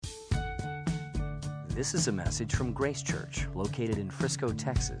This is a message from Grace Church, located in Frisco,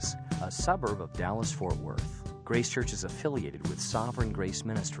 Texas, a suburb of Dallas-Fort Worth. Grace Church is affiliated with Sovereign Grace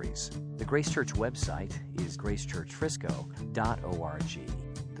Ministries. The Grace Church website is gracechurchfrisco.org.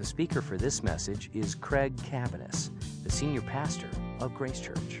 The speaker for this message is Craig Cabanis, the senior pastor of Grace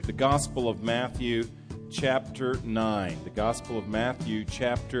Church. The Gospel of Matthew, chapter 9. The Gospel of Matthew,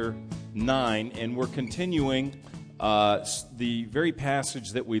 chapter 9, and we're continuing the very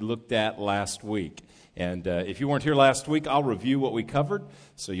passage that we looked at last week. And if you weren't here last week, I'll review what we covered,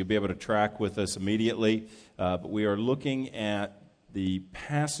 so you'll be able to track with us immediately. But we are looking at the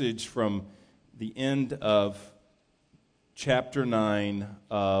passage from the end of chapter 9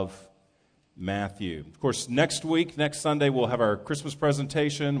 of Matthew. Of course, next Sunday, we'll have our Christmas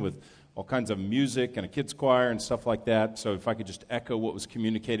presentation with all kinds of music and a kids' choir and stuff like that. So if I could just echo what was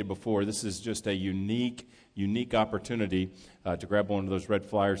communicated before, this is just a unique opportunity to grab one of those red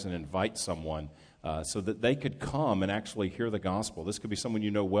flyers and invite someone so that they could come and actually hear the gospel. This could be someone you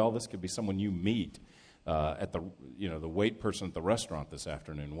know well. This could be someone you meet at the wait person at the restaurant this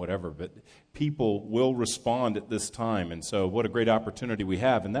afternoon, whatever. But people will respond at this time, and so what a great opportunity we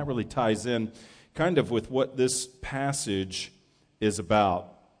have. And that really ties in kind of with what this passage is about.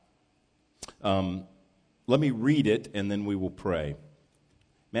 Let me read it, and then we will pray.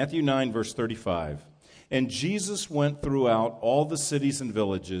 Matthew 9, verse 35. And Jesus went throughout all the cities and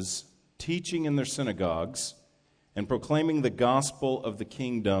villages, teaching in their synagogues and proclaiming the gospel of the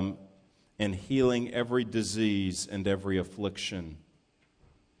kingdom and healing every disease and every affliction.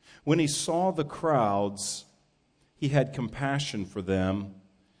 When he saw the crowds, he had compassion for them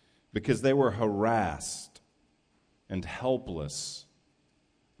because they were harassed and helpless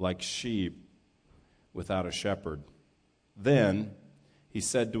like sheep without a shepherd. Then he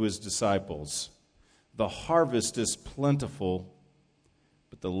said to his disciples, "The harvest is plentiful,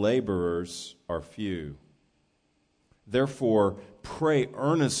 but the laborers are few. Therefore, pray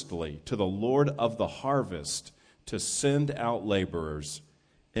earnestly to the Lord of the harvest to send out laborers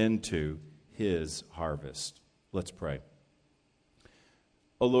into his harvest." Let's pray.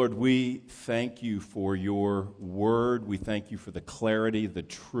 Oh Lord, we thank you for your word. We thank you for the clarity, the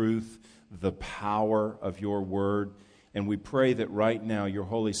truth, the power of your word. And we pray that right now your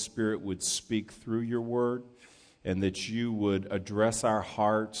Holy Spirit would speak through your word, and that you would address our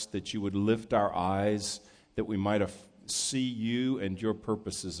hearts, that you would lift our eyes, that we might see you and your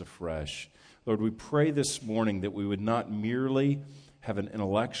purposes afresh. Lord, we pray this morning that we would not merely have an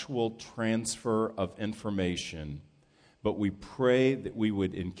intellectual transfer of information, but we pray that we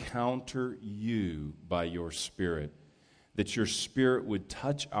would encounter you by your Spirit, that your Spirit would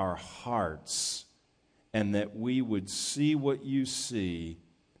touch our hearts, and that we would see what you see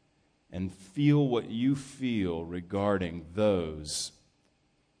and feel what you feel regarding those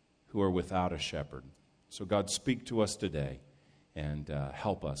who are without a shepherd. So God, speak to us today and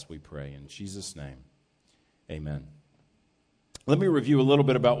help us, we pray. In Jesus' name, amen. Let me review a little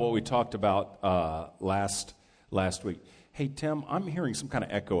bit about what we talked about last week. Hey, Tim, I'm hearing some kind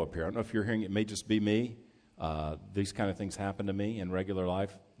of echo up here. I don't know if you're hearing it. It may just be me. These kind of things happen to me in regular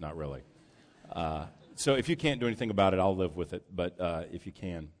life. Not really. So if you can't do anything about it, I'll live with it. But if you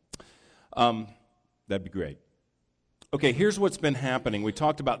can, that'd be great. Okay, here's what's been happening. We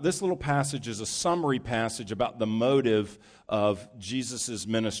talked about this little passage is a summary passage about the motive of Jesus'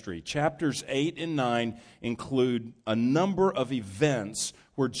 ministry. Chapters 8 and 9 include a number of events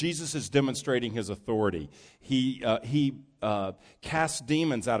where Jesus is demonstrating his authority. He casts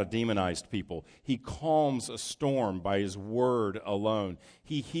demons out of demonized people. He calms a storm by his word alone.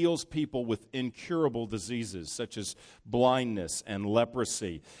 He heals people with incurable diseases such as blindness and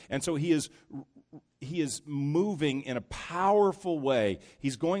leprosy. And so he is moving in a powerful way.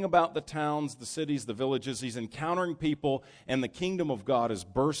 He's going about the towns, the cities, the villages. He's encountering people, and the kingdom of God is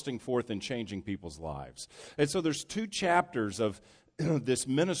bursting forth and changing people's lives. And so there's 2 chapters of this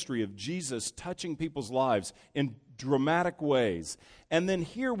ministry of Jesus touching people's lives in dramatic ways. And then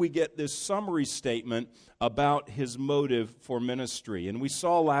here we get this summary statement about his motive for ministry. And we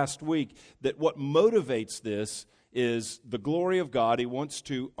saw last week that what motivates this is the glory of God. He wants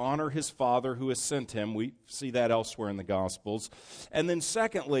to honor his Father who has sent him. We see that elsewhere in the Gospels. And then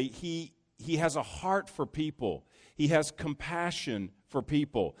secondly, he has a heart for people. He has compassion for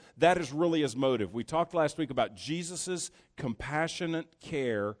people. That is really his motive. We talked last week about Jesus' compassionate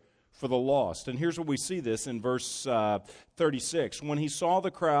care for the lost. And here's where we see this in verse 36. When he saw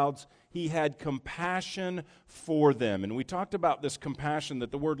the crowds, he had compassion for them. And we talked about this compassion,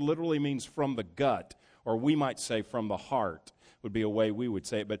 that the word literally means from the gut, or we might say from the heart. would be a way we would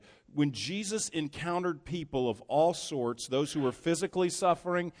say it. But when Jesus encountered people of all sorts, those who were physically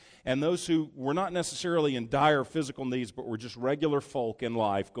suffering and those who were not necessarily in dire physical needs, but were just regular folk in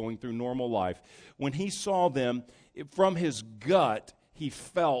life, going through normal life, when he saw them, from his gut, he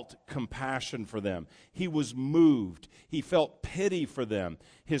felt compassion for them. He was moved. He felt pity for them.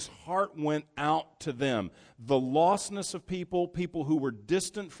 His heart went out to them. The lostness of people, people who were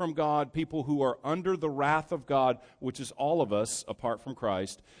distant from God, people who are under the wrath of God, which is all of us apart from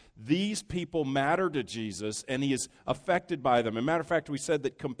Christ, these people matter to Jesus, and he is affected by them. As a matter of fact, we said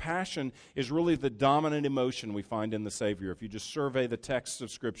that compassion is really the dominant emotion we find in the Savior. If you just survey the texts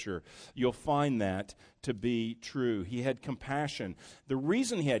of Scripture, you'll find that to be true. He had compassion. The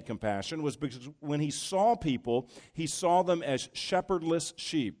reason he had compassion was because when he saw people, he saw them as shepherdless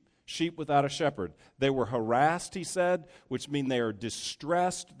sheep. Sheep without a shepherd. They were harassed, he said, which means they are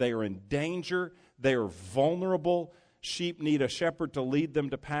distressed, they are in danger, they are vulnerable. Sheep need a shepherd to lead them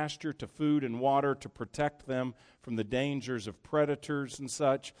to pasture, to food and water, to protect them from the dangers of predators and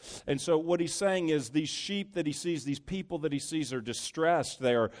such. And so what he's saying is these sheep that he sees, these people that he sees are distressed,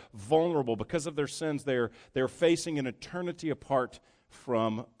 they are vulnerable. Because of their sins, they're facing an eternity apart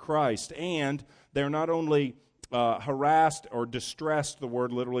from Christ. And they're not only harassed or distressed, the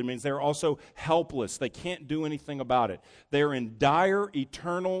word literally means, they're also helpless. They can't do anything about it. They're in dire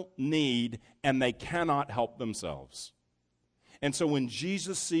eternal need, and they cannot help themselves. And so when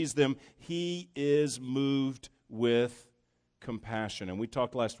Jesus sees them, he is moved with compassion. And we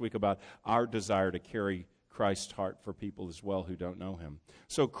talked last week about our desire to carry Christ's heart for people as well who don't know him.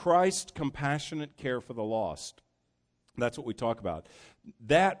 So Christ's compassionate care for the lost. That's what we talk about.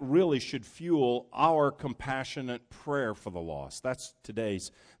 That really should fuel our compassionate prayer for the lost. That's today's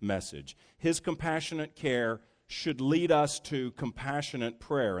message. His compassionate care should lead us to compassionate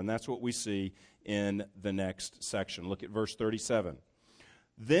prayer, and that's what we see in the next section. Look at verse 37.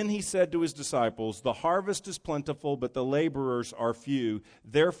 Then he said to his disciples, "The harvest is plentiful, but the laborers are few.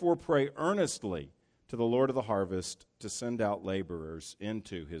 Therefore pray earnestly to the Lord of the harvest to send out laborers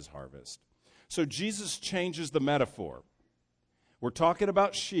into his harvest." So Jesus changes the metaphor. We're talking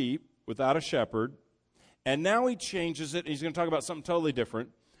about sheep without a shepherd, and now he changes it. He's going to talk about something totally different.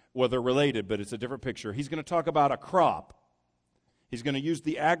 Well, they're related, but it's a different picture. He's going to talk about a crop. He's going to use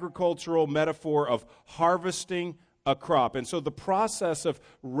the agricultural metaphor of harvesting a crop. And so the process of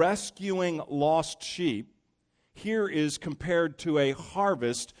rescuing lost sheep here is compared to a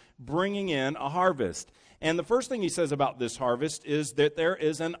harvest, bringing in a harvest. And the first thing he says about this harvest is that there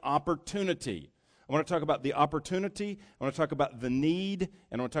is an opportunity. I want to talk about the opportunity, I want to talk about the need,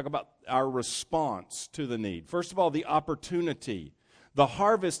 and I want to talk about our response to the need. First of all, the opportunity. The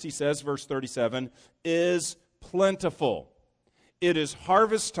harvest, he says, verse 37, is plentiful. It is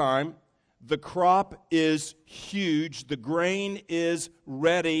harvest time. The crop is huge. The grain is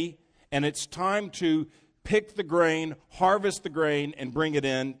ready, and it's time to pick the grain, harvest the grain, and bring it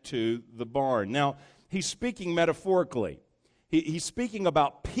into the barn. Now, he's speaking metaphorically. He's speaking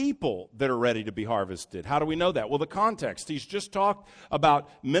about people that are ready to be harvested. How do we know that? Well, the context. He's just talked about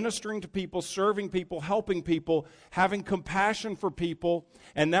ministering to people, serving people, helping people, having compassion for people.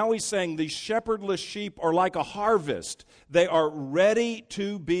 And now he's saying these shepherdless sheep are like a harvest. They are ready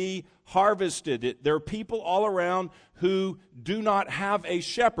to be harvested. There are people all around who do not have a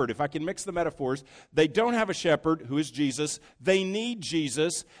shepherd. If I can mix the metaphors, they don't have a shepherd, who is Jesus. They need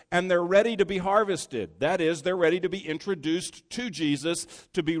Jesus, and they're ready to be harvested. That is, they're ready to be introduced to Jesus,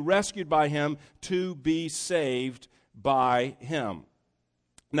 to be rescued by him, to be saved by him.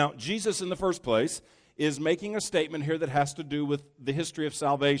 Now, Jesus, in the first place, is making a statement here that has to do with the history of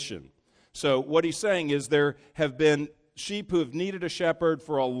salvation. So what he's saying is there have been sheep who have needed a shepherd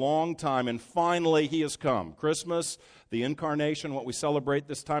for a long time, and finally he has come. Christmas, the incarnation, what we celebrate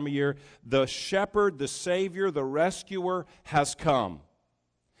this time of year, the shepherd, the Savior, the rescuer has come.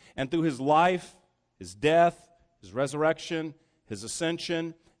 And through his life, his death, his resurrection, his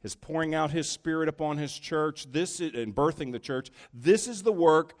ascension, his pouring out his Spirit upon his church, and birthing the church, this is the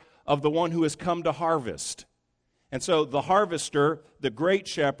work of the one who has come to harvest. And so the harvester, the great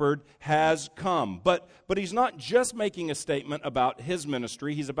shepherd, has come. But he's not just making a statement about his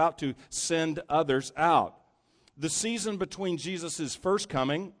ministry. He's about to send others out. The season between Jesus' first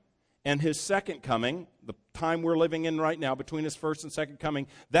coming and his second coming, the time we're living in right now, between his first and second coming,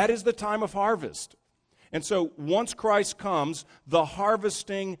 that is the time of harvest. And so once Christ comes, the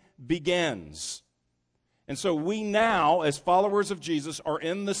harvesting begins. And so we now, as followers of Jesus, are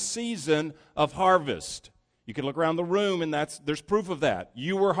in the season of harvest. You can look around the room, and there's proof of that.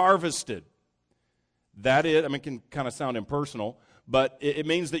 You were harvested. That is, it can kind of sound impersonal, But it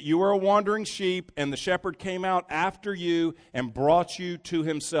means that you were a wandering sheep, and the shepherd came out after you and brought you to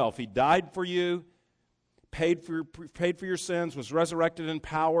himself. He died for you, paid for your sins, was resurrected in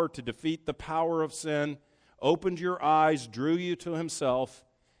power to defeat the power of sin, opened your eyes, drew you to himself,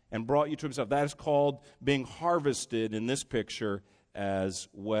 and brought you to himself. That is called being harvested in this picture as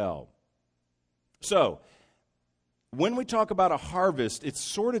well. So, when we talk about a harvest, it's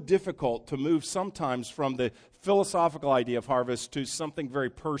sort of difficult to move sometimes from the philosophical idea of harvest to something very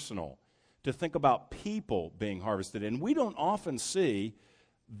personal, to think about people being harvested. And we don't often see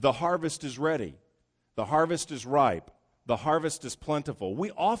the harvest is ready, the harvest is ripe, the harvest is plentiful.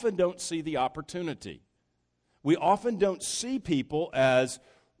 We often don't see the opportunity. We often don't see people as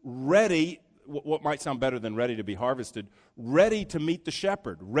ready, what might sound better than ready to be harvested, ready to meet the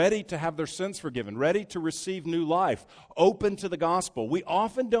shepherd, ready to have their sins forgiven, ready to receive new life, open to the gospel. We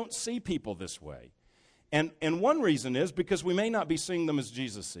often don't see people this way. And one reason is because we may not be seeing them as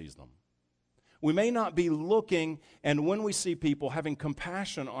Jesus sees them. We may not be looking, and when we see people, having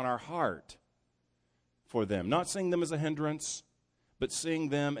compassion on our heart for them, not seeing them as a hindrance, but seeing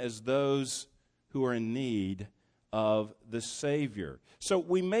them as those who are in need of the Savior. So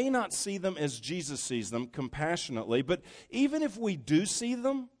we may not see them as Jesus sees them, compassionately, but even if we do see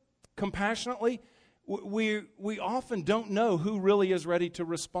them compassionately, we often don't know who really is ready to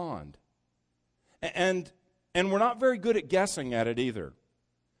respond. And we're not very good at guessing at it either.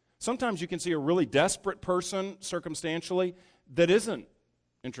 Sometimes you can see a really desperate person circumstantially that isn't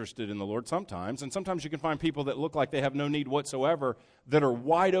interested in the Lord sometimes, and sometimes you can find people that look like they have no need whatsoever that are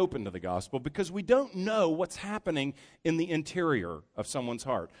wide open to the gospel because we don't know what's happening in the interior of someone's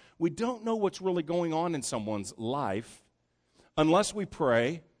heart. We don't know what's really going on in someone's life unless we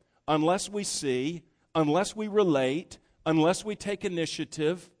pray, unless we see, unless we relate, unless we take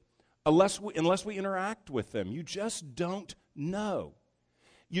initiative, unless we interact with them. You just don't know.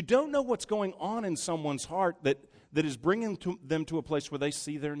 You don't know what's going on in someone's heart that is bringing them to a place where they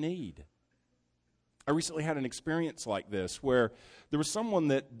see their need. I recently had an experience like this where there was someone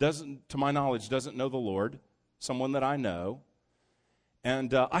that doesn't, to my knowledge, doesn't know the Lord, someone that I know,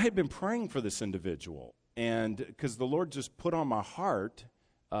 and I had been praying for this individual, and because the Lord just put on my heart,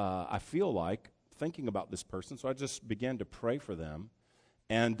 I feel like, thinking about this person, so I just began to pray for them,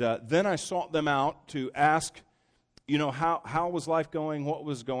 and then I sought them out to ask, how was life going, what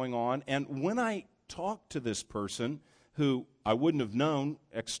was going on, and when I talked to this person who I wouldn't have known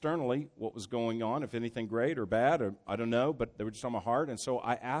externally what was going on, if anything great or bad, or I don't know, but they were just on my heart. And so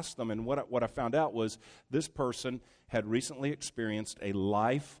I asked them, and what I found out was this person had recently experienced a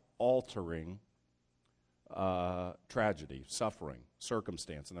life-altering tragedy, suffering,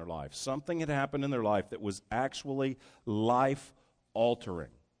 circumstance in their life. Something had happened in their life that was actually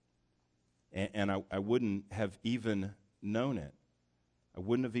life-altering. And I wouldn't have even known it. I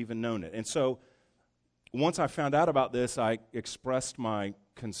wouldn't have even known it. And so once I found out about this, I expressed my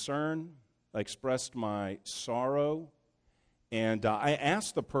concern, I expressed my sorrow, and I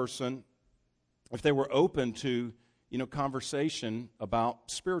asked the person if they were open to, conversation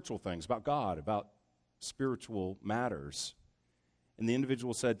about spiritual things, about God, about spiritual matters. And the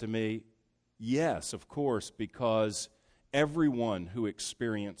individual said to me, yes, of course, because everyone who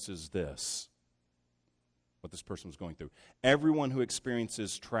experiences this, what this person was going through, everyone who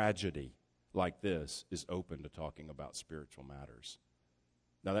experiences tragedy like this is open to talking about spiritual matters.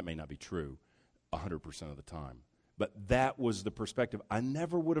 Now, that may not be true 100% of the time, but that was the perspective. I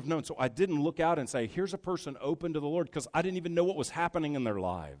never would have known. So I didn't look out and say, here's a person open to the Lord, because I didn't even know what was happening in their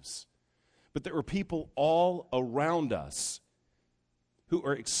lives. But there were people all around us who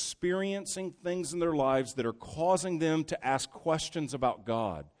are experiencing things in their lives that are causing them to ask questions about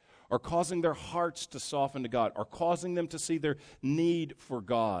God, are causing their hearts to soften to God, are causing them to see their need for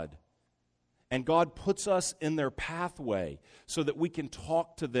God. And God puts us in their pathway so that we can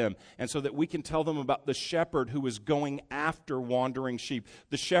talk to them and so that we can tell them about the shepherd who is going after wandering sheep,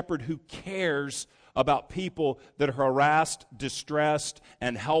 the shepherd who cares about people that are harassed, distressed,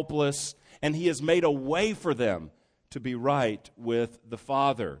 and helpless, and he has made a way for them to be right with the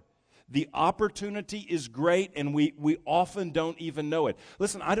Father. The opportunity is great, and we often don't even know it.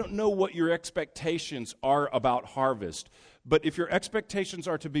 Listen, I don't know what your expectations are about harvest, but if your expectations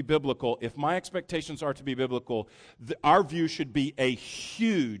are to be biblical, if my expectations are to be biblical, our view should be a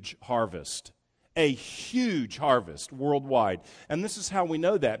huge harvest worldwide. And this is how we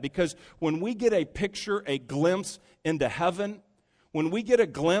know that, because when we get a picture, a glimpse into heaven, when we get a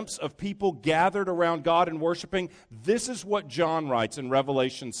glimpse of people gathered around God and worshiping, this is what John writes in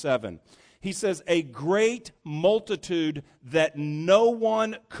Revelation 7. He says, a great multitude that no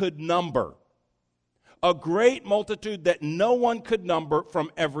one could number, a great multitude that no one could number,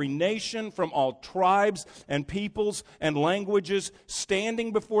 from every nation, from all tribes and peoples and languages,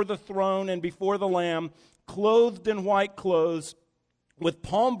 standing before the throne and before the Lamb, clothed in white clothes, with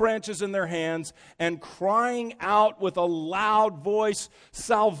palm branches in their hands, and crying out with a loud voice,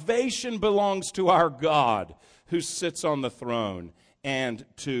 "Salvation belongs to our God, who sits on the throne, and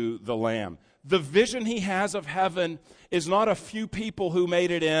to the Lamb." The vision he has of heaven is not a few people who made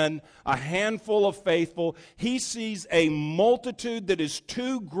it in, a handful of faithful. He sees a multitude that is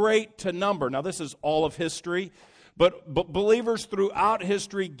too great to number. Now, this is all of history. But believers throughout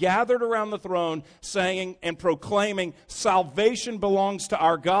history gathered around the throne saying and proclaiming, "Salvation belongs to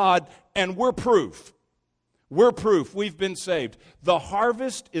our God," and we're proof. We're proof we've been saved. The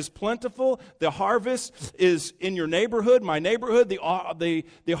harvest is plentiful. The harvest is in your neighborhood, my neighborhood.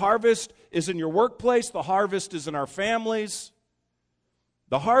 The harvest is in your workplace. The harvest is in our families.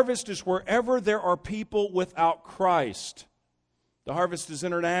 The harvest is wherever there are people without Christ. The harvest is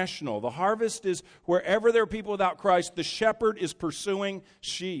international. The harvest is wherever there are people without Christ. The shepherd is pursuing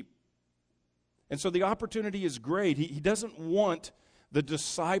sheep. And so the opportunity is great. He doesn't want the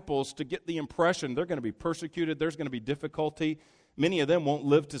disciples to get the impression they're going to be persecuted, there's going to be difficulty. Many of them won't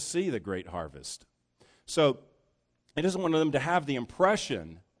live to see the great harvest. So he doesn't want them to have the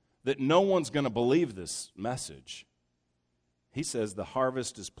impression that no one's going to believe this message. He says the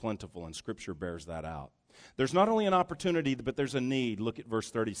harvest is plentiful, and Scripture bears that out. There's not only an opportunity, but there's a need. Look at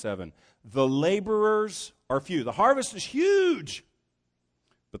verse 37. The laborers are few. The harvest is huge,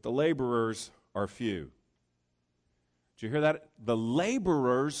 but the laborers are few. Did you hear that? The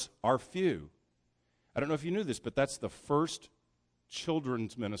laborers are few. I don't know if you knew this, but that's the first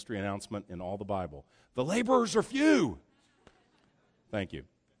children's ministry announcement in all the Bible. The laborers are few. Thank you.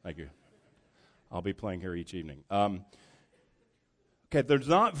 Thank you. I'll be playing here each evening. Okay, there's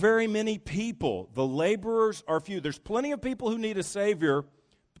not very many people. The laborers are few. There's plenty of people who need a Savior,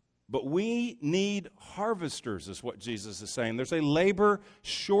 but we need harvesters, is what Jesus is saying. There's a labor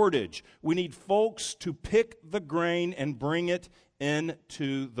shortage. We need folks to pick the grain and bring it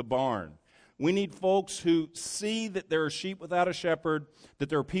into the barn. We need folks who see that there are sheep without a shepherd, that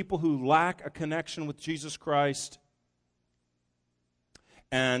there are people who lack a connection with Jesus Christ,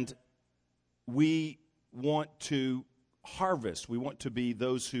 and we want to harvest. We want to be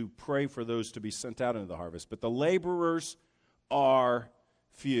those who pray for those to be sent out into the harvest. But the laborers are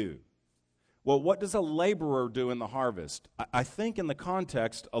few. Well, what does a laborer do in the harvest? I think in the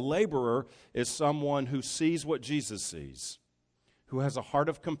context, a laborer is someone who sees what Jesus sees, who has a heart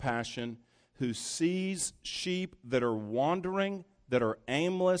of compassion, who sees sheep that are wandering, that are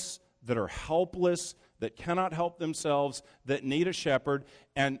aimless, that are helpless, that cannot help themselves, that need a shepherd,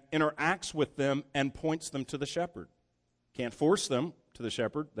 and interacts with them and points them to the shepherd. Can't force them to the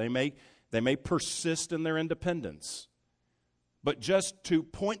shepherd. They may persist in their independence. But just to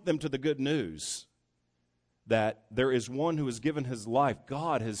point them to the good news that there is one who has given his life.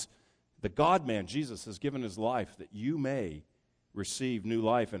 The God-man, Jesus, has given his life that you may receive new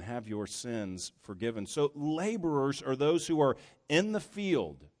life and have your sins forgiven. So laborers are those who are in the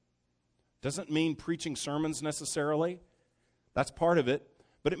field. Doesn't mean preaching sermons necessarily. That's part of it.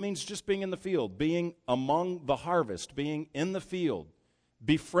 But it means just being in the field, being among the harvest, being in the field,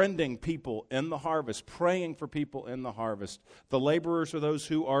 befriending people in the harvest, praying for people in the harvest. The laborers are those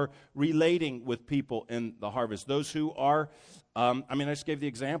who are relating with people in the harvest. Those who are, I just gave the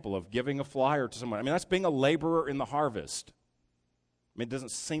example of giving a flyer to someone. That's being a laborer in the harvest. It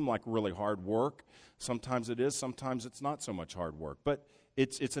doesn't seem like really hard work. Sometimes it is, sometimes it's not so much hard work. But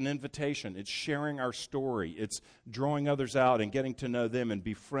it's an invitation. It's sharing our story. It's drawing others out and getting to know them and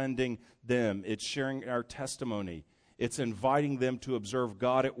befriending them. It's sharing our testimony. It's inviting them to observe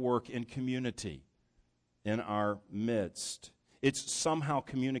God at work in community in our midst. It's somehow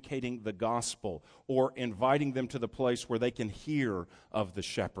communicating the gospel or inviting them to the place where they can hear of the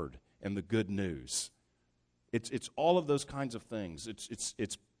shepherd and the good news. It's all of those kinds of things.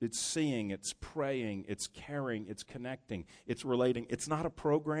 It's seeing, it's praying, it's caring, it's connecting, it's relating. It's not a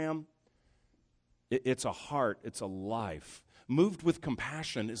program. It's a heart. It's a life. Moved with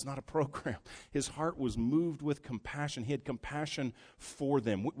compassion is not a program. His heart was moved with compassion. He had compassion for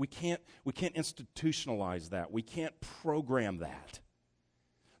them. We can't institutionalize that. We can't program that.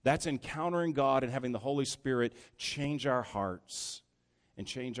 That's encountering God and having the Holy Spirit change our hearts and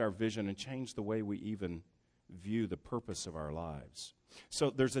change our vision and change the way we even view the purpose of our lives. So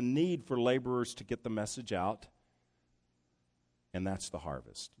there's a need for laborers to get the message out, and that's the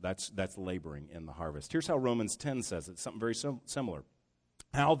harvest. That's laboring in the harvest. Here's how Romans 10 says it, something very similar.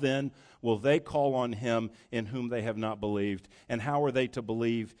 How then will they call on him in whom they have not believed? And how are they to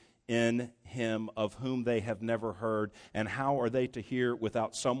believe in him of whom they have never heard? And how are they to hear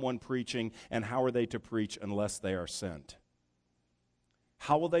without someone preaching? And how are they to preach unless they are sent?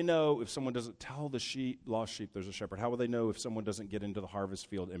 How will they know if someone doesn't tell the lost sheep there's a shepherd? How will they know if someone doesn't get into the harvest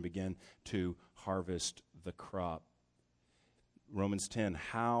field and begin to harvest the crop? Romans 10,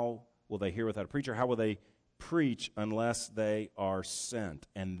 how will they hear without a preacher? How will they preach unless they are sent?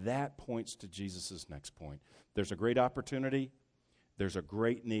 And that points to Jesus' next point. There's a great opportunity, there's a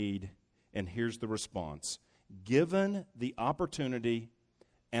great need, and here's the response. Given the opportunity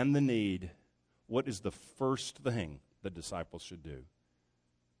and the need, what is the first thing the disciples should do?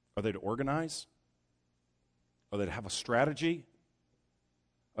 Are they to organize? Are they to have a strategy?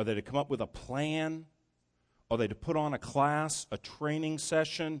 Are they to come up with a plan? Are they to put on a class, a training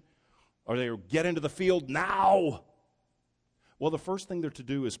session? Are they to get into the field now? Well, the first thing they're to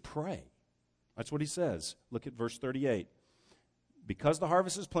do is pray. That's what he says. Look at verse 38. Because the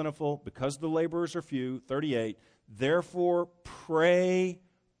harvest is plentiful, because the laborers are few, 38, therefore pray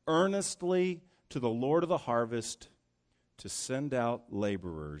earnestly to the Lord of the harvest to send out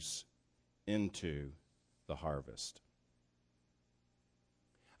laborers into the harvest.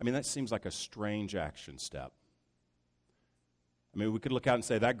 I mean, that seems like a strange action step. I mean, we could look out and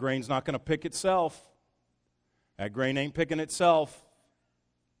say, that grain's not going to pick itself. That grain ain't picking itself.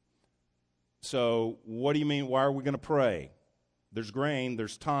 So what do you mean, why are we going to pray? There's grain,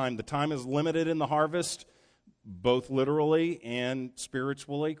 there's time. The time is limited in the harvest, both literally and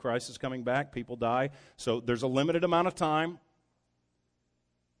spiritually. Christ is coming back, people die. So there's a limited amount of time.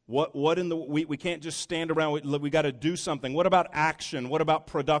 We can't just stand around, we got to do something. What about action? What about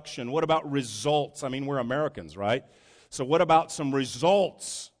production? What about results? I mean, we're Americans, right? So what about some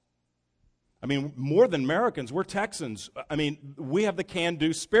results? I mean, more than Americans, we're Texans. I mean, we have the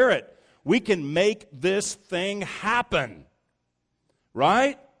can-do spirit. We can make this thing happen,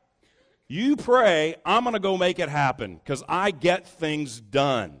 right? You pray, I'm going to go make it happen because I get things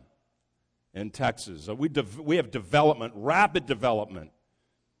done in Texas. So we have development, rapid development.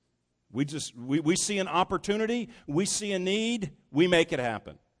 We see an opportunity, we see a need, we make it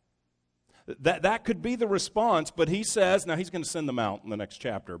happen. That could be the response, but he says, now he's going to send them out in the next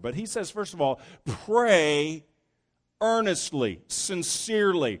chapter, but he says, first of all, pray earnestly,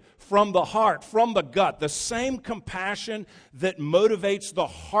 sincerely, from the heart, from the gut. The same compassion that motivates the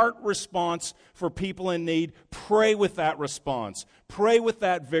heart response for people in need, pray with that response. Pray with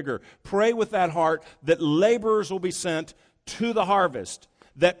that vigor. Pray with that heart that laborers will be sent to the harvest,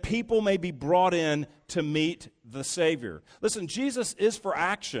 that people may be brought in to meet the Savior. Listen, Jesus is for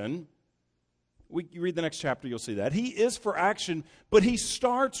action. You read the next chapter, you'll see that. He is for action, but he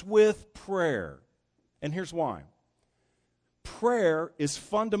starts with prayer. And here's why. Prayer is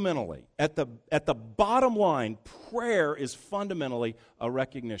fundamentally, at the bottom line, prayer is fundamentally a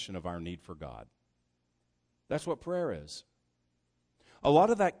recognition of our need for God. That's what prayer is. A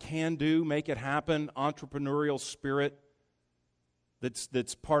lot of that can-do, make it happen, entrepreneurial spirit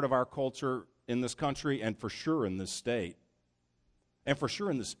that's part of our culture in this country and for sure in this state and for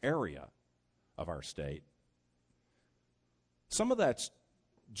sure in this area of our state. Some of that's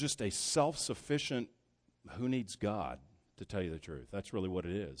just a self-sufficient, who needs God, to tell you the truth. That's really what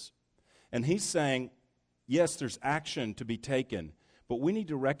it is. And he's saying, yes, there's action to be taken, but we need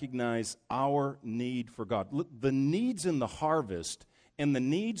to recognize our need for God. Look, the needs in the harvest and the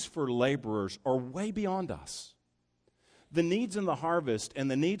needs for laborers are way beyond us. The needs in the harvest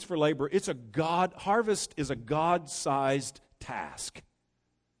and the needs for labor, harvest is a God-sized task.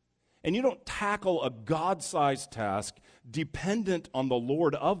 And you don't tackle a God-sized task dependent on the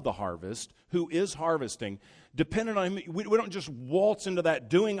Lord of the harvest, who is harvesting. Dependent on him, we don't just waltz into that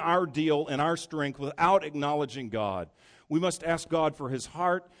doing our deal in our strength without acknowledging God. We must ask God for his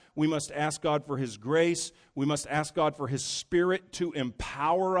heart. We must ask God for his grace. We must ask God for his Spirit to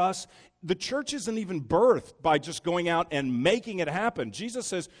empower us. The church isn't even birthed by just going out and making it happen. Jesus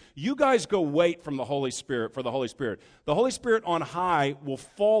says, you guys go wait from the Holy Spirit for the Holy Spirit. The Holy Spirit on high will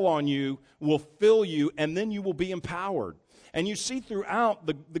fall on you, will fill you, and then you will be empowered. And you see throughout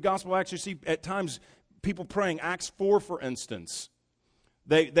the Gospel of Acts, you see at times people praying. Acts 4, for instance.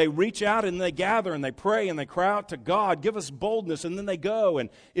 They reach out and they gather and they pray and they cry out to God, give us boldness, and then they go. And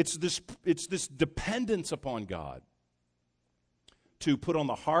it's this dependence upon God to put on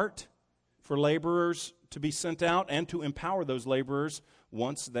the heart for laborers to be sent out and to empower those laborers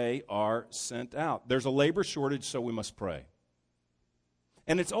once they are sent out. There's a labor shortage, so we must pray.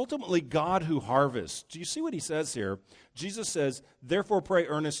 And it's ultimately God who harvests. Do you see what he says here? Jesus says, therefore pray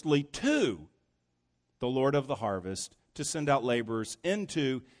earnestly to the Lord of the harvest to send out laborers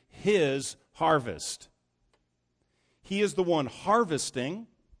into his harvest. He is the one harvesting,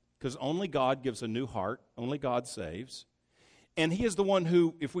 because only God gives a new heart, only God saves. And he is the one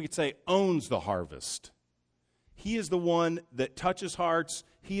who, if we could say, owns the harvest. He is the one that touches hearts.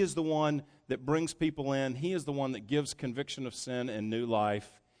 He is the one that brings people in. He is the one that gives conviction of sin and new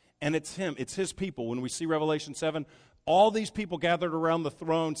life. And it's him. It's his people. When we see Revelation 7, all these people gathered around the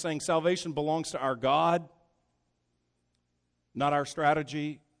throne saying salvation belongs to our God, not our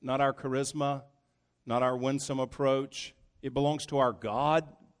strategy, not our charisma, not our winsome approach. It belongs to our God.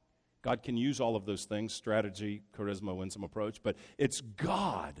 God can use all of those things, strategy, charisma, winsome approach, but it's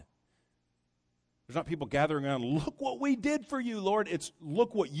God. There's not people gathering around, look what we did for you, Lord. It's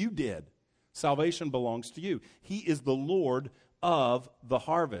look what you did. Salvation belongs to you. He is the Lord of the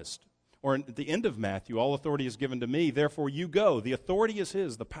harvest. Or at the end of Matthew, all authority is given to me, therefore you go. The authority is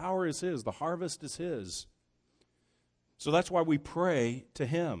his, the power is his, the harvest is his. So that's why we pray to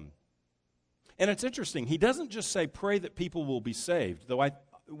him. And it's interesting, he doesn't just say pray that people will be saved, though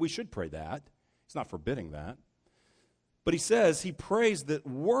we should pray that. He's not forbidding that. But he says he prays that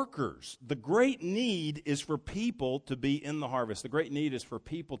workers, the great need is for people to be in the harvest. The great need is for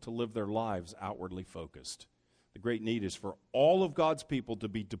people to live their lives outwardly focused. The great need is for all of God's people to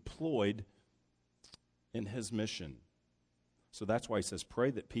be deployed in his mission. So that's why he says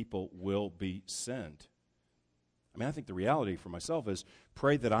pray that people will be sent. I mean, I think the reality for myself is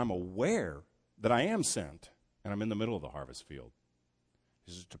pray that I'm aware that I am sent and I'm in the middle of the harvest field.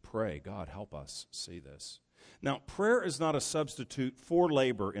 This is to pray, God, help us see this. Now, prayer is not a substitute for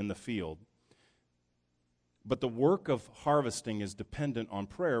labor in the field, but the work of harvesting is dependent on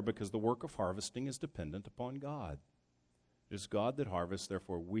prayer because the work of harvesting is dependent upon God. It is God that harvests,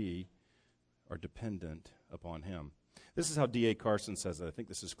 therefore we are dependent upon him. This is how D.A. Carson says it. I think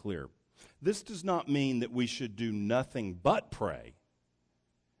this is clear. This does not mean that we should do nothing but pray,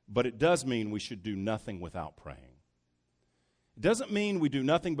 but it does mean we should do nothing without praying. It doesn't mean we do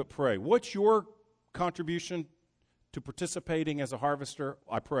nothing but pray. What's your contribution to participating as a harvester?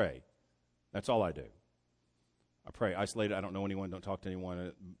 I pray. That's all I do. I pray, isolated, I don't know anyone, don't talk to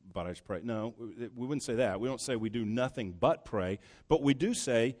anyone, but I just pray. No, we wouldn't say that. We don't say we do nothing but pray, but we do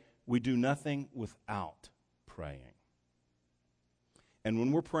say we do nothing without praying. And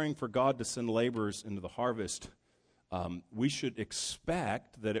when we're praying for God to send laborers into the harvest, we should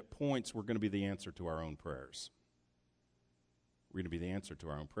expect that at points we're going to be the answer to our own prayers. We're going to be the answer to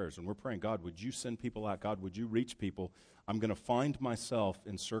our own prayers. When we're praying, God, would you send people out? God, would you reach people? I'm going to find myself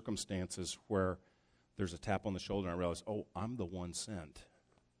in circumstances where there's a tap on the shoulder and I realize, oh, I'm the one sent.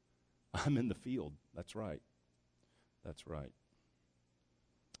 I'm in the field. That's right. That's right.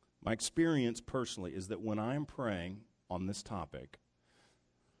 My experience personally is that when I'm praying on this topic,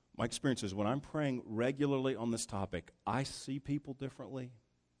 my experience is when I'm praying regularly on this topic, I see people differently.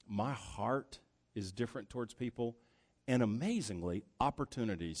 My heart is different towards people. And amazingly,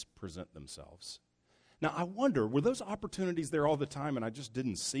 opportunities present themselves. Now, I wonder, were those opportunities there all the time and I just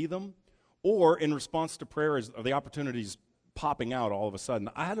didn't see them? Or in response to prayer, are the opportunities popping out all of a sudden?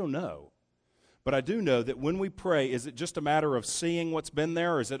 I don't know. But I do know that when we pray, is it just a matter of seeing what's been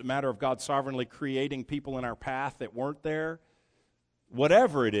there, or is it a matter of God sovereignly creating people in our path that weren't there?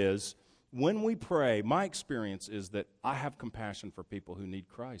 Whatever it is, when we pray, my experience is that I have compassion for people who need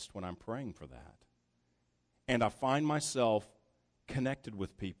Christ when I'm praying for that. And I find myself connected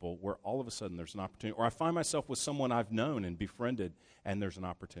with people where all of a sudden there's an opportunity, or I find myself with someone I've known and befriended, and there's an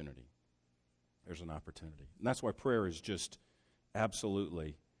opportunity. There's an opportunity. And that's why prayer is just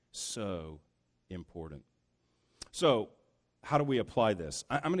absolutely so important. So, how do we apply this?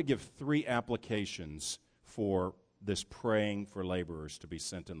 I'm going to give 3 applications for this praying for laborers to be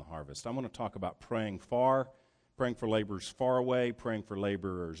sent in the harvest. I want to talk about praying for laborers far away, praying for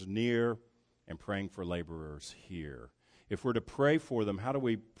laborers near, and praying for laborers here. If we're to pray for them, how do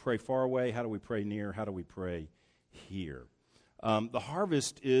we pray far away? How do we pray near? How do we pray here? The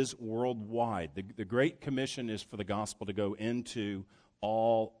harvest is worldwide. The Great Commission is for the gospel to go into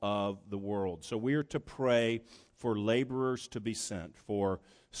all of the world. So we are to pray for laborers to be sent, for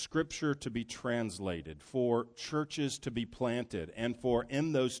Scripture to be translated, for churches to be planted, and for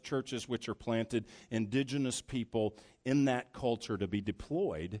in those churches which are planted, indigenous people in that culture to be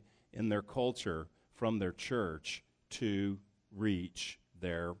deployed in their culture from their church to reach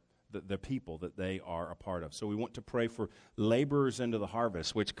the people that they are a part of. So we want to pray for laborers into the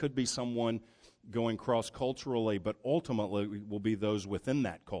harvest, which could be someone going cross-culturally, but ultimately will be those within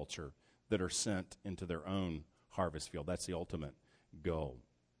that culture that are sent into their own harvest field. That's the ultimate goal.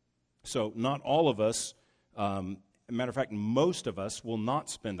 So not all of us, matter of fact, most of us will not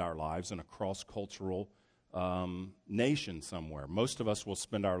spend our lives in a cross-cultural nation somewhere. Most of us will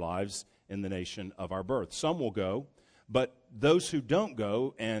spend our lives in the nation of our birth. Some will go, But those who don't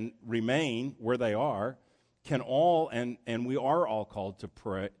go and remain where they are can all, and we are all called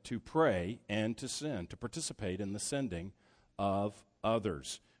to pray and to send, to participate in the sending of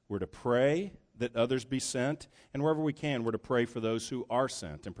others. We're to pray that others be sent, and wherever we can, we're to pray for those who are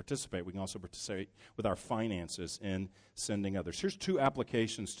sent and participate. We can also participate with our finances in sending others. Here's 2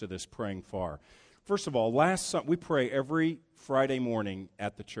 applications to this praying far. First of all, we pray every Friday morning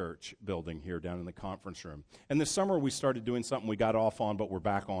at the church building here down in the conference room. And this summer we started doing something we got off on, but we're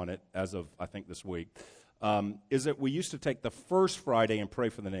back on it as of, I think, this week, is that we used to take the first Friday and pray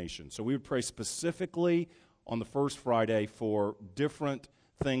for the nation. So we would pray specifically on the first Friday for different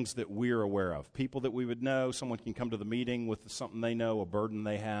things that we're aware of, people that we would know. Someone can come to the meeting with something they know, a burden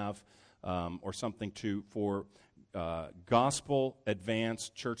they have, or something for gospel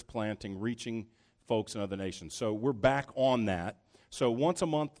advanced church planting, reaching folks in other nations. So we're back on that. So once a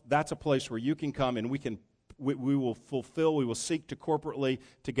month, that's a place where you can come and we will seek to corporately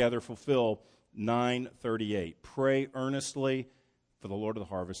together fulfill 9:38. Pray earnestly for the Lord of the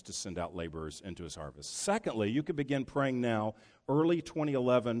harvest to send out laborers into his harvest. Secondly, you can begin praying now. Early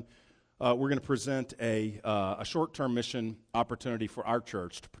 2011, we're going to present a short-term mission opportunity for our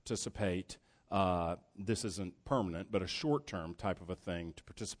church to participate. This isn't permanent, but a short-term type of a thing to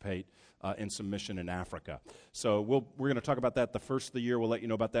participate in some mission in Africa. So we're going to talk about that the first of the year. We'll let you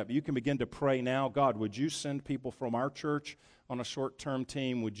know about that. But you can begin to pray now. God, would you send people from our church on a short-term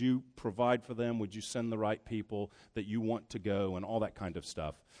team? Would you provide for them? Would you send the right people that you want to go and all that kind of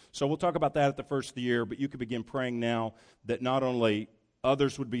stuff? So we'll talk about that at the first of the year, but you can begin praying now that not only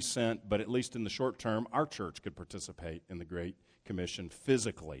others would be sent, but at least in the short term, our church could participate in the Great Commission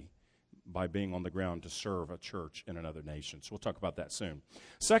physically by being on the ground to serve a church in another nation. So we'll talk about that soon.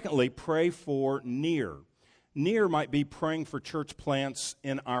 Secondly, pray for near. Near might be praying for church plants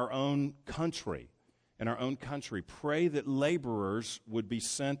in our own country. In our own country, pray that laborers would be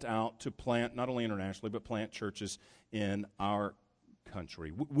sent out to plant, not only internationally, but plant churches in our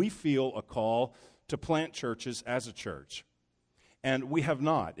country. We feel a call to plant churches as a church. And we have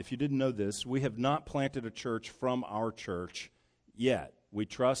not, if you didn't know this, we have not planted a church from our church yet. We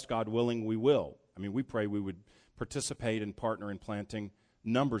trust, God willing, we will. I mean, we pray we would participate and partner in planting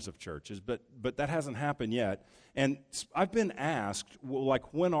numbers of churches, but that hasn't happened yet. And I've been asked, well,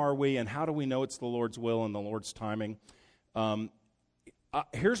 like, when are we and how do we know it's the Lord's will and the Lord's timing?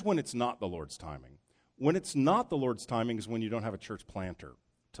 Here's when it's not the Lord's timing. When it's not the Lord's timing is when you don't have a church planter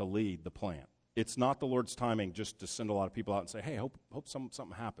to lead the plant. It's not the Lord's timing just to send a lot of people out and say, hey, hope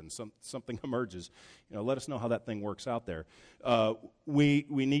something happens, something emerges. Let us know how that thing works out there. We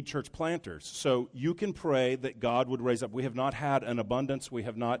need church planters. So you can pray that God would raise up. We have not had an abundance. We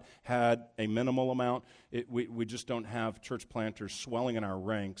have not had a minimal amount. We just don't have church planters swelling in our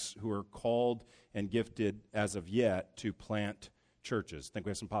ranks who are called and gifted as of yet to plant churches. I think we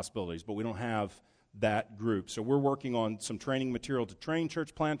have some possibilities, but we don't have that group. So we're working on some training material to train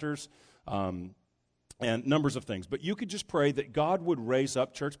church planters. And numbers of things. But you could just pray that God would raise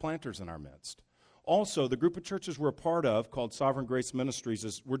up church planters in our midst. Also, the group of churches we're a part of, called Sovereign Grace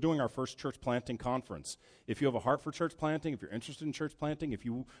Ministries, we're doing our first church planting conference. If you have a heart for church planting, if you're interested in church planting, if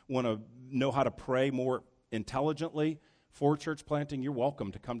you want to know how to pray more intelligently for church planting, you're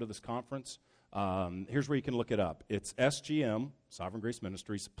welcome to come to this conference. Here's where you can look it up. It's SGM, Sovereign Grace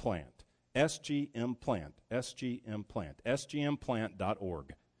Ministries, Plant. SGM Plant. SGM Plant.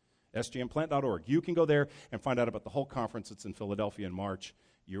 SGMPlant.org. SGMPlant.org. You can go there and find out about the whole conference. It's in Philadelphia in March.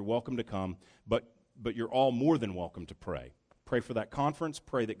 You're welcome to come, but you're all more than welcome to pray. Pray for that conference.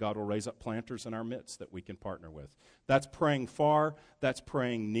 Pray that God will raise up planters in our midst that we can partner with. That's praying far. That's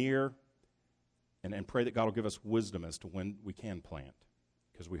praying near. And pray that God will give us wisdom as to when we can plant,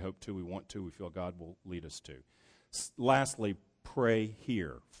 because we hope to, we want to, we feel God will lead us to. Lastly, pray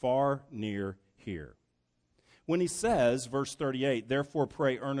here. Far, near, here. When he says, verse 38, therefore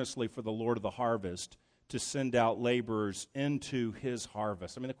pray earnestly for the Lord of the harvest to send out laborers into his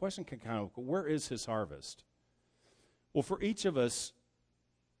harvest. I mean, the question can kind of, where is his harvest? Well, for each of us,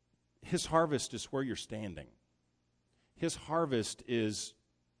 his harvest is where you're standing. His harvest is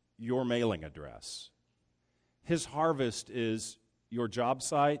your mailing address. His harvest is your job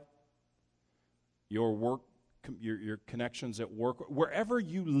site, your work, your connections at work, wherever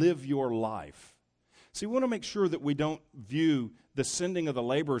you live your life. See, we want to make sure that we don't view the sending of the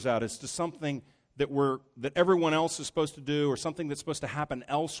laborers out as to something that everyone else is supposed to do, or something that's supposed to happen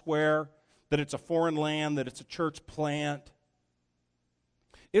elsewhere, that it's a foreign land, that it's a church plant.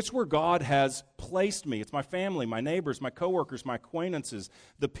 It's where God has placed me. It's my family, my neighbors, my coworkers, my acquaintances,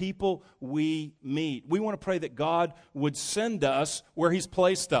 the people we meet. We want to pray that God would send us where he's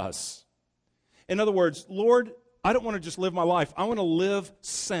placed us. In other words, Lord, I don't want to just live my life. I want to live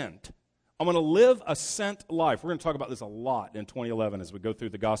sent. I'm going to live a sent life. We're going to talk about this a lot in 2011 as we go through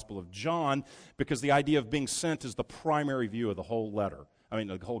the Gospel of John, because the idea of being sent is the primary view of the whole letter.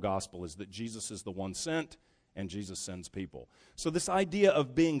 The whole Gospel is that Jesus is the one sent, and Jesus sends people. So this idea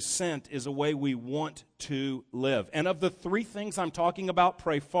of being sent is a way we want to live. And of the three things I'm talking about,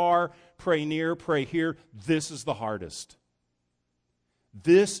 pray far, pray near, pray here, this is the hardest.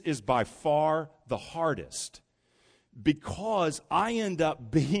 This is by far the hardest, because I end up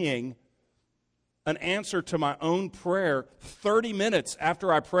being an answer to my own prayer 30 minutes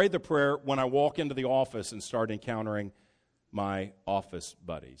after I prayed the prayer when I walk into the office and start encountering my office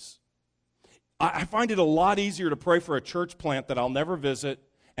buddies. I find it a lot easier to pray for a church plant that I'll never visit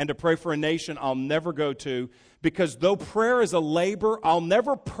and to pray for a nation I'll never go to, because though prayer is a labor, I'll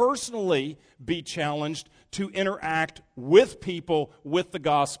never personally be challenged to interact with people with the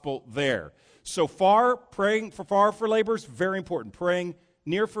gospel there. So praying for laborers, very important. Praying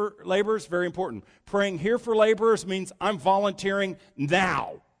near for laborers, very important. Praying here for laborers means I'm volunteering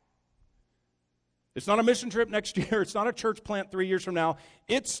now. It's not a mission trip next year. It's not a church plant 3 years from now.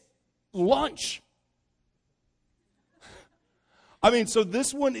 It's lunch. So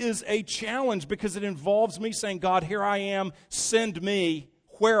this one is a challenge because it involves me saying, God, here I am, send me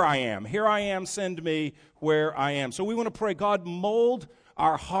where I am. Here I am, send me where I am. So we want to pray, God, mold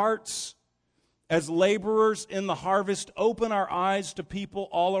our hearts as laborers in the harvest. Open our eyes to people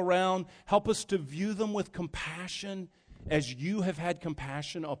all around. Help us to view them with compassion as you have had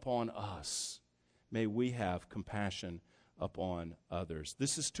compassion upon us. May we have compassion upon others.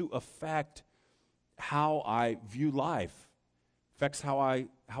 This is to affect how I view life. Affects how I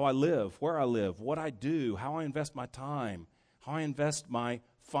live, where I live, what I do, how I invest my time, how I invest my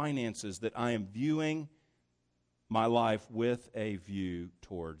finances, that I am viewing my life with a view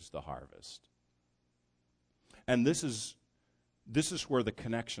towards the harvest. And this is where the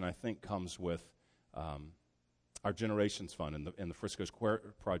connection, I think, comes with our Generations Fund and the Frisco Square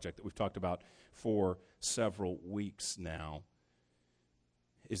project that we've talked about for several weeks now,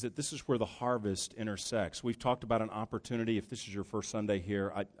 is that this is where the harvest intersects. We've talked about an opportunity. If this is your first Sunday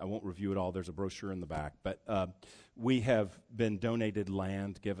here, I won't review it all. There's a brochure in the back. But we have been donated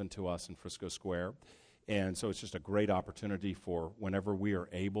land given to us in Frisco Square. And so it's just a great opportunity for whenever we are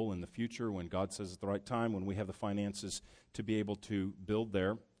able in the future, when God says at the right time, when we have the finances to be able to build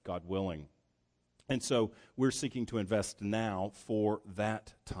there, God willing. And so we're seeking to invest now for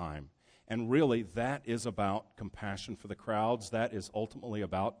that time. And really, that is about compassion for the crowds. That is ultimately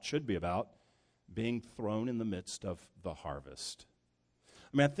should be about, being thrown in the midst of the harvest.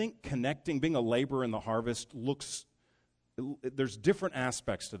 I think connecting, being a laborer in the harvest there's different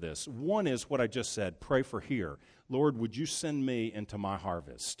aspects to this. One is what I just said, pray for here. Lord, would you send me into my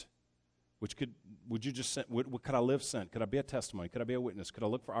harvest? Could I live sent? Could I be a testimony? Could I be a witness? Could I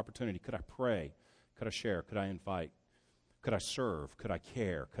look for opportunity? Could I pray? Could I share? Could I invite? Could I serve? Could I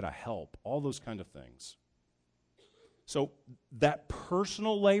care? Could I help? All those kind of things. So that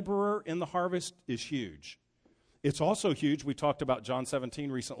personal laborer in the harvest is huge. It's also huge, we talked about John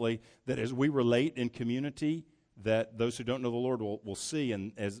 17 recently, that as we relate in community, that those who don't know the Lord will see,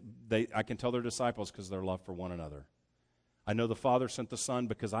 and I can tell they're disciples because of their love for one another. I know the Father sent the Son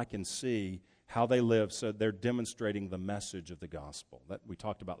because I can see how they live, so they're demonstrating the message of the gospel. We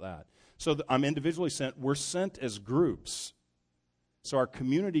talked about that. So I'm individually sent. We're sent as groups. So our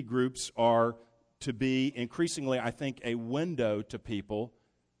community groups are to be increasingly, I think, a window to people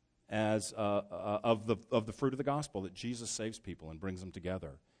as of the fruit of the gospel, that Jesus saves people and brings them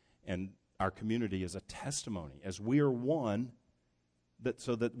together. And our community is a testimony, as we are one,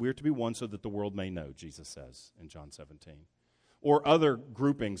 so that we're to be one so that the world may know, Jesus says in John 17. Or other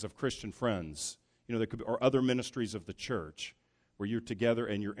groupings of Christian friends, there could be, or other ministries of the church, where you're together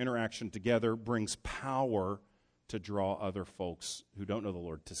and your interaction together brings power to draw other folks who don't know the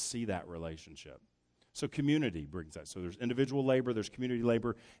Lord to see that relationship. So community brings that. So there's individual labor, there's community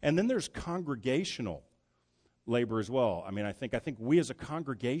labor, and then there's congregational labor as well. I think we as a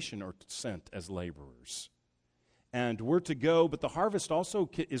congregation are sent as laborers. And we're to go, but the harvest also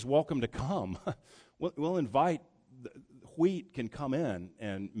is welcome to come. We'll invite, wheat can come in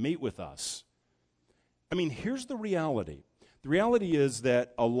and meet with us. Here's the reality. The reality is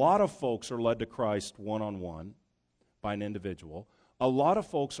that a lot of folks are led to Christ one-on-one by an individual. A lot of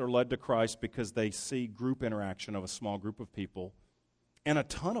folks are led to Christ because they see group interaction of a small group of people. And a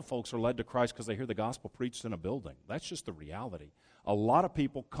ton of folks are led to Christ because they hear the gospel preached in a building. That's just the reality. A lot of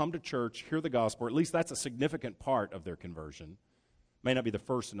people come to church, hear the gospel, or at least that's a significant part of their conversion. May not be the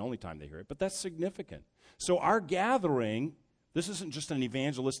first and only time they hear it, but that's significant. So our gathering, this isn't just an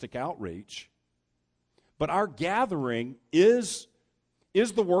evangelistic outreach, But our gathering is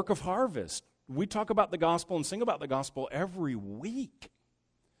the work of harvest. We talk about the gospel and sing about the gospel every week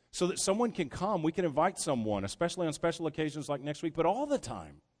so that someone can come. We can invite someone, especially on special occasions like next week, but all the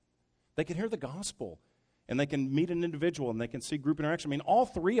time. They can hear the gospel, and they can meet an individual, and they can see group interaction. I mean, all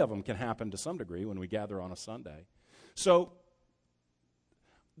three of them can happen to some degree when we gather on a Sunday. So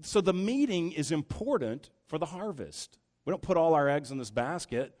the meeting is important for the harvest. We don't put all our eggs in this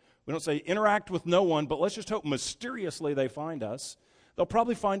basket. We don't say, interact with no one, but let's just hope mysteriously they find us. They'll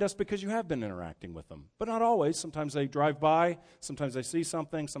probably find us because you have been interacting with them, but not always. Sometimes they drive by, sometimes they see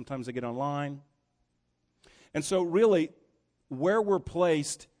something, sometimes they get online. And so really, where we're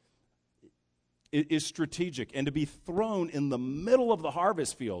placed is strategic, and to be thrown in the middle of the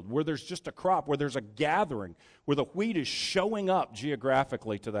harvest field where there's just a crop, where there's a gathering, where the wheat is showing up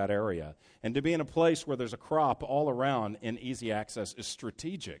geographically to that area, and to be in a place where there's a crop all around in easy access is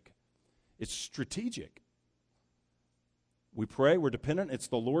strategic. It's strategic. We pray, we're dependent, it's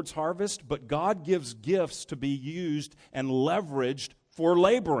the Lord's harvest, but God gives gifts to be used and leveraged for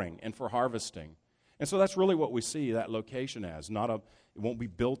laboring and for harvesting. And so that's really what we see that location as. It won't be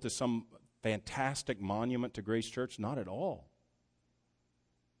built as some fantastic monument to Grace Church, not at all.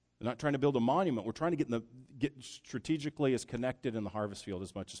 We're not trying to build a monument. We're trying to get strategically as connected in the harvest field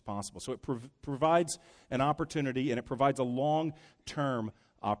as much as possible. So it provides an opportunity, and it provides a long-term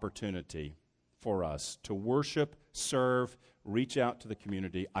opportunity for us to worship, serve, reach out to the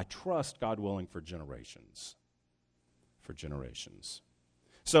community. I trust, God willing, for generations. For generations.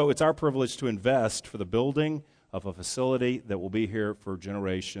 So it's our privilege to invest for the building of a facility that will be here for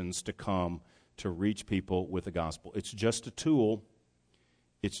generations to come to reach people with the gospel. It's just a tool.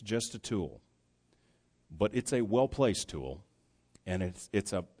 It's just a tool. But it's a well-placed tool, and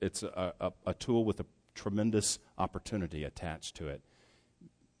it's a tool with a tremendous opportunity attached to it,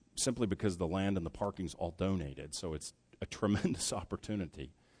 simply because the land and the parking's all donated. So it's a tremendous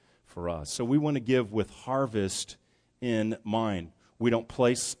opportunity for us. So we want to give with harvest in mind. We don't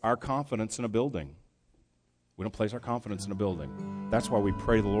place our confidence in a building. We don't place our confidence in a building. That's why we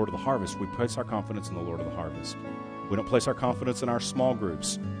pray to the Lord of the harvest. We place our confidence in the Lord of the harvest. We don't place our confidence in our small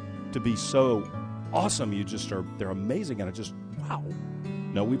groups to be so awesome. They're amazing, and wow.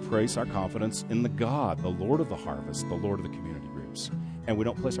 No, we place our confidence in the God, the Lord of the harvest, the Lord of the community groups. And we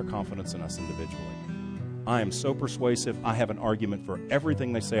don't place our confidence in us individually. I am so persuasive. I have an argument for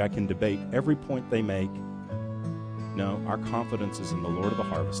everything they say. I can debate every point they make. No, our confidence is in the Lord of the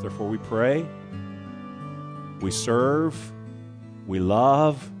harvest. Therefore, we pray, we serve, we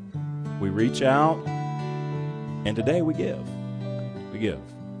love, we reach out, and today we give. We give.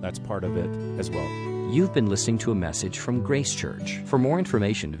 That's part of it as well. You've been listening to a message from Grace Church. For more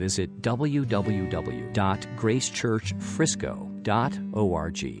information, visit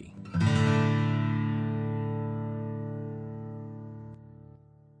www.gracechurchfrisco.org.